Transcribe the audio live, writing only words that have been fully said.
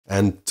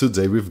And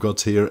today we've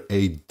got here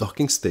a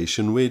docking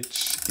station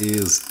which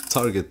is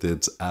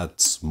targeted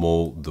at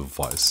small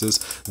devices.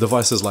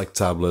 Devices like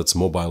tablets,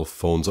 mobile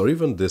phones, or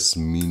even this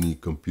mini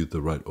computer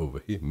right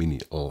over here, mini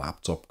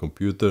laptop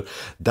computer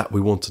that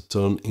we want to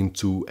turn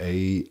into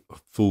a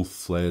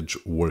full-fledged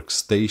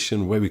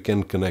workstation where we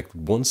can connect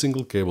one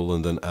single cable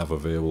and then have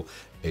available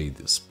a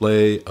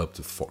display up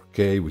to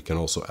 4K. We can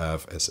also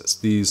have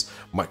SSDs,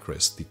 micro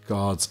SD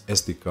cards,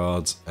 SD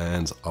cards,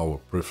 and our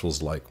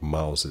peripherals like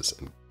mouses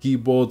and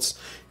keyboards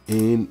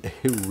in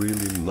a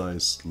really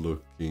nice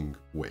looking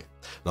way.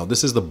 Now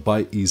this is the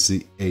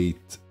byeasy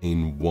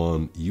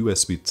 8-in-1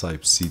 USB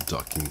Type-C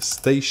docking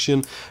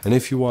station, and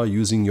if you are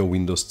using your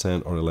Windows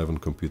 10 or 11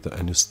 computer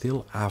and you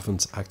still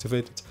haven't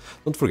activated,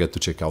 don't forget to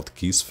check out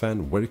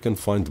KeysFan, where you can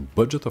find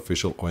budget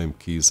official OEM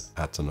keys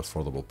at an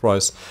affordable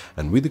price,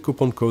 and with the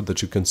coupon code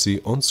that you can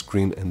see on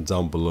screen and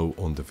down below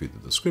on the video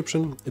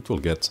description, it will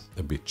get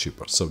a bit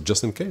cheaper. So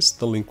just in case,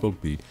 the link will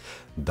be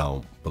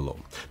down below.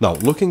 Now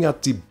looking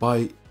at the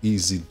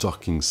byeasy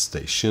docking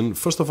station,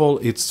 first of all,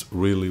 it's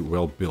really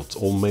well built,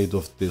 all made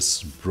of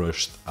this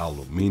brushed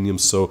aluminium,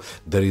 so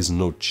there is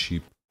no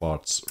cheap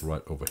parts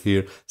right over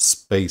here.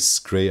 Space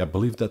gray, I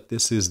believe that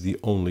this is the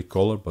only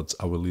color, but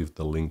I will leave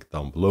the link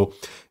down below.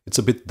 It's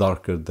a bit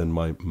darker than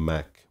my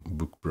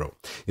MacBook Pro.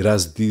 It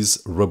has these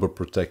rubber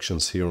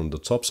protections here on the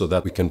top so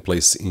that we can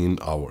place in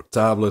our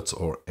tablet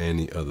or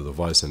any other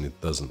device and it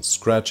doesn't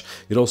scratch.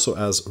 It also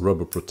has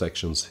rubber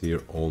protections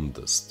here on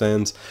the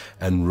stand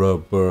and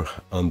rubber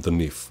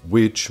underneath,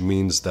 which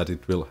means that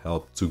it will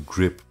help to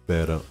grip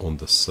better on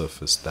the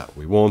surface that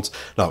we want.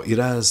 Now it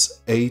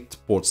has 8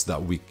 ports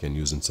that we can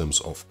use in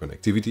terms of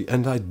connectivity,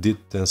 and I did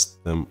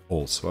test them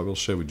all, so I will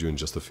share with you in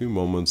just a few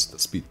moments the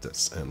speed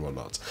tests and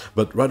whatnot.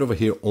 But right over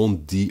here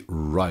on the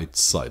right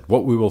side,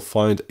 what we will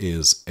find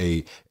is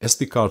a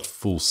SD card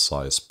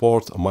full-size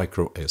port, a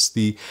micro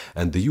SD,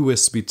 and the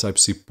USB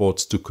Type-C port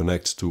to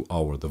connect to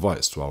our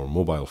device, to our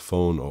mobile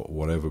phone or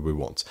whatever we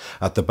want.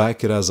 At the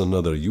back it has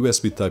another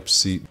USB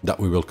Type-C that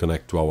we will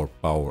connect to our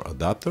power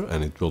adapter,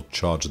 and it will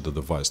charge the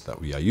device that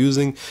we are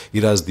using.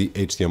 It has the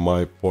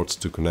HDMI port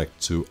to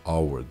connect to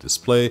our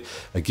display,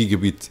 a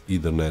gigabit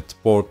Ethernet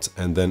port,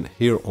 and then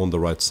here on the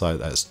right side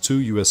has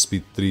 2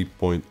 USB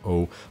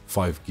 3.0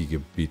 5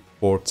 gigabit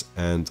port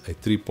and a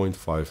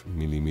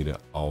 3.5mm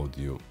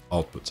audio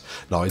output.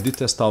 Now I did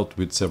test out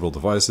with several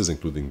devices,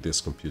 including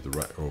this computer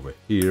right over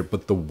here,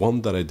 but the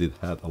one that I did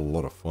had a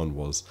lot of fun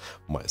was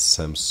my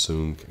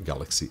Samsung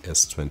Galaxy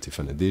S20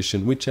 Fan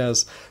Edition, which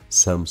has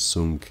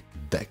Samsung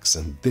DeX,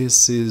 and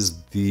this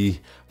is the,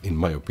 in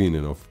my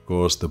opinion, of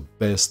course, the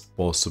best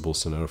possible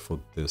scenario for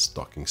this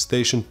docking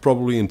station.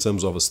 Probably in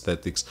terms of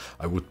aesthetics,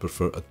 I would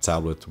prefer a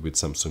tablet with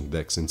Samsung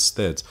DeX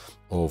instead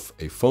of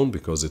a phone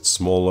because it's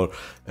smaller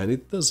and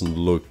it doesn't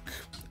look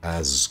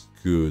as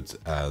good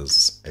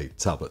as a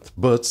tablet,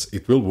 but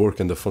it will work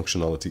and the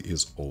functionality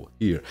is all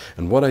here.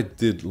 And what I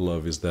did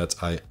love is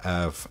that I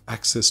have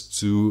access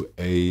to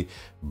a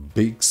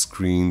big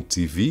screen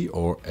TV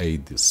or a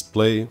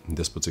display, in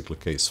this particular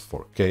case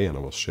 4K, and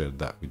I will share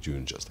that with you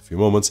in just a few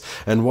moments.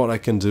 And what I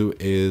can do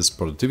is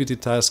productivity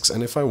tasks,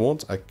 and if I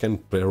want I can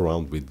play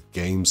around with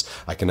games.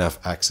 I can have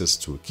access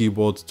to a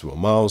keyboard, to a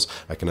mouse,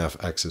 I can have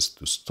access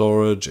to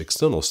storage,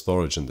 external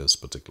storage in this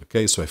particular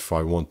case, so if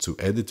I want to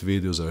edit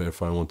videos or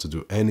if I want to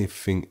do anything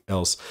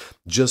else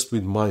just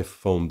with my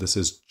phone, this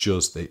is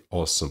just an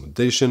awesome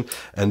addition.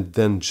 And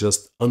then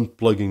just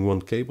unplugging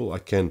one cable, I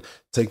can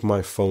take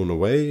my phone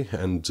away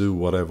and do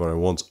whatever I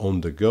want on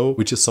the go,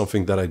 which is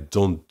something that I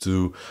don't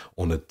do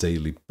on a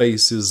daily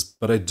basis,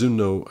 but I do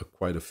know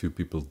quite a few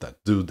people that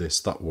do. They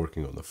start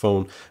working on the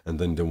phone and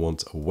then they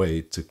want a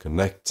way to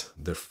connect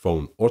their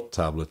phone or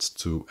tablet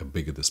to a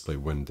bigger display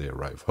when they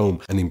arrive home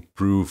and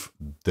improve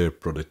their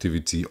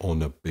productivity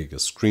on a bigger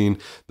screen.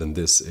 Then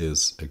this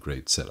is a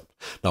great setup.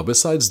 Now,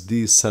 besides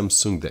the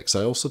Samsung DeX,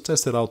 I also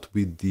tested out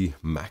with the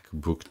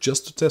MacBook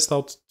just to test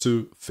out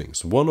 2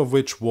 things. One of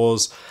which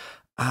was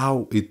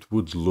how it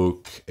would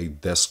look a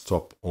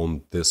desktop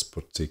on this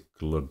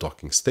particular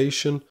docking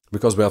station,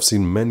 because we have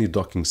seen many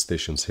docking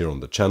stations here on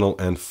the channel,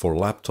 and for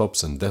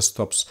laptops and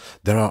desktops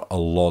there are a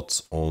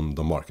lot on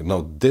the market.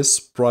 Now this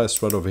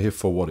price right over here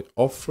for what it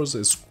offers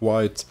is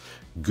quite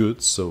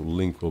good, so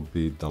link will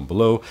be down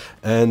below.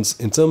 And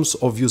in terms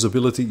of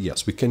usability,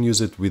 yes, we can use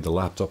it with a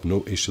laptop,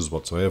 no issues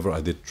whatsoever. I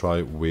did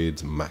try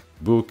with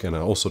MacBook and I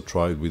also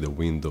tried with a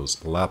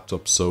Windows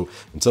laptop, so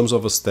in terms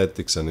of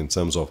aesthetics and in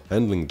terms of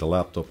handling the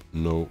laptop,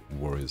 no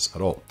worries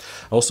at all.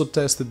 I also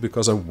tested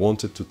because I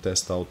wanted to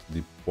test out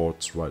the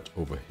ports right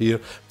over here.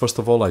 First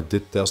of all, I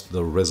did test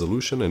the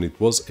resolution and it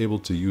was able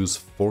to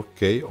use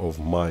 4K of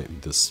my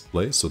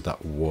display, so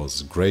that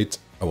was great.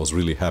 I was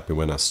really happy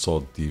when I saw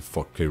the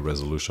 4K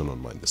resolution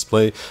on my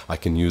display. I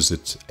can use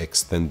it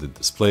extended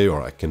display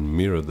or I can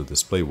mirror the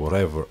display,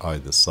 whatever I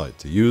decide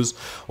to use.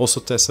 Also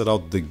tested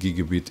out the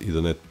gigabit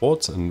Ethernet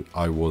port and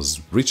I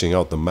was reaching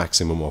out the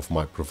maximum of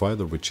my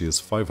provider, which is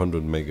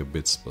 500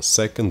 megabits per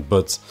second.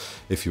 But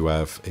if you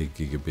have a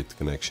gigabit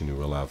connection, you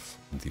will have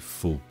the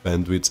full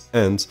bandwidth,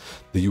 and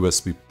the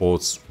USB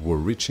ports were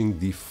reaching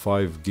the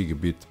 5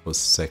 gigabit per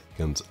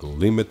second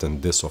limit,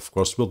 and this of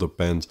course will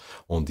depend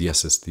on the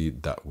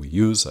SSD that we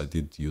use. I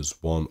did use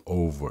one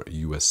over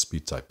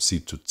USB Type-C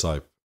to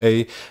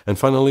Type-A, and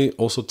finally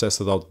also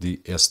tested out the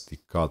SD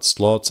card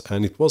slot,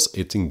 and it was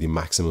hitting the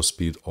maximum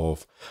speed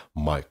of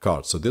my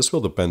card. So this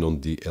will depend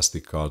on the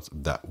SD card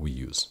that we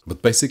use.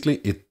 But basically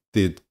it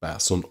did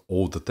pass on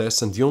all the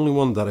tests, and the only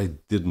one that I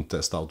didn't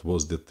test out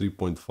was the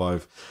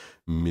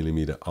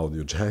 3.5mm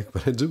audio jack,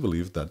 but I do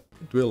believe that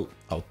it will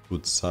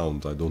output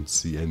sound. I don't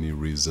see any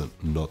reason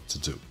not to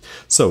do.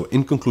 So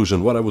in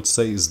conclusion, what I would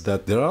say is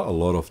that there are a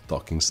lot of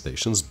docking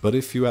stations, but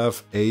if you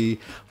have a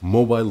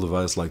mobile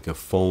device like a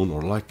phone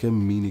or like a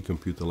mini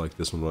computer like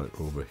this one right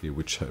over here,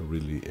 which I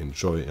really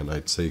enjoy and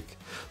I take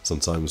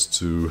sometimes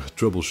to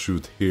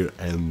troubleshoot here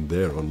and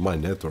there on my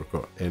network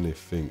or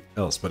anything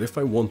else, but if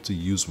I want to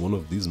use one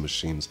of these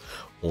machines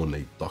on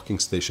a docking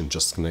station,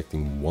 just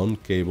connecting one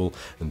cable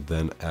and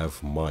then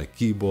have my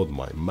keyboard,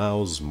 my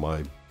mouse,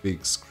 my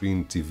big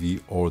screen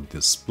TV or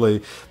display,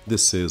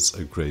 this is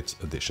a great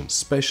addition,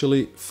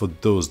 especially for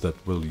those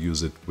that will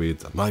use it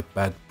with an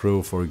iPad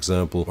Pro, for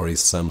example, or a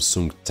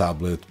Samsung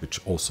tablet, which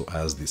also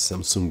has the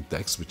Samsung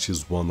DeX, which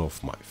is one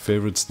of my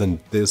favorites. Then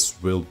this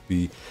will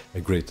be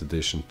a great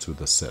addition to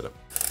the setup.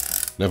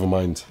 Never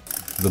mind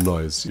the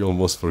noise. You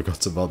almost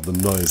forgot about the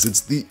noise.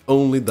 It's the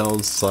only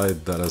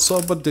downside that I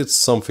saw, but it's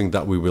something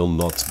that we will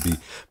not be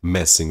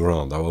messing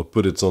around. I will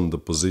put it on the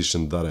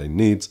position that I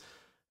need,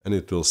 and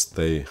it will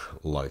stay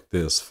like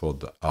this for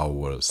the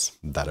hours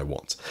that I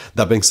want.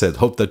 That being said,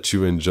 hope that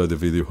you enjoyed the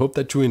video, hope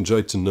that you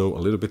enjoyed to know a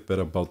little bit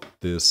better about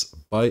this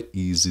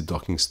byeasy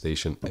docking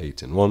station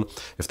 8-in-1.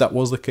 If that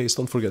was the case,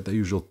 don't forget the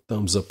usual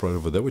thumbs up right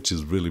over there, which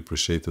is really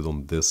appreciated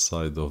on this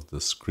side of the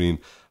screen.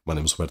 My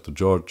name is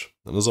George,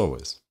 and as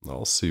always,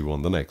 I'll see you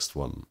on the next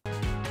one.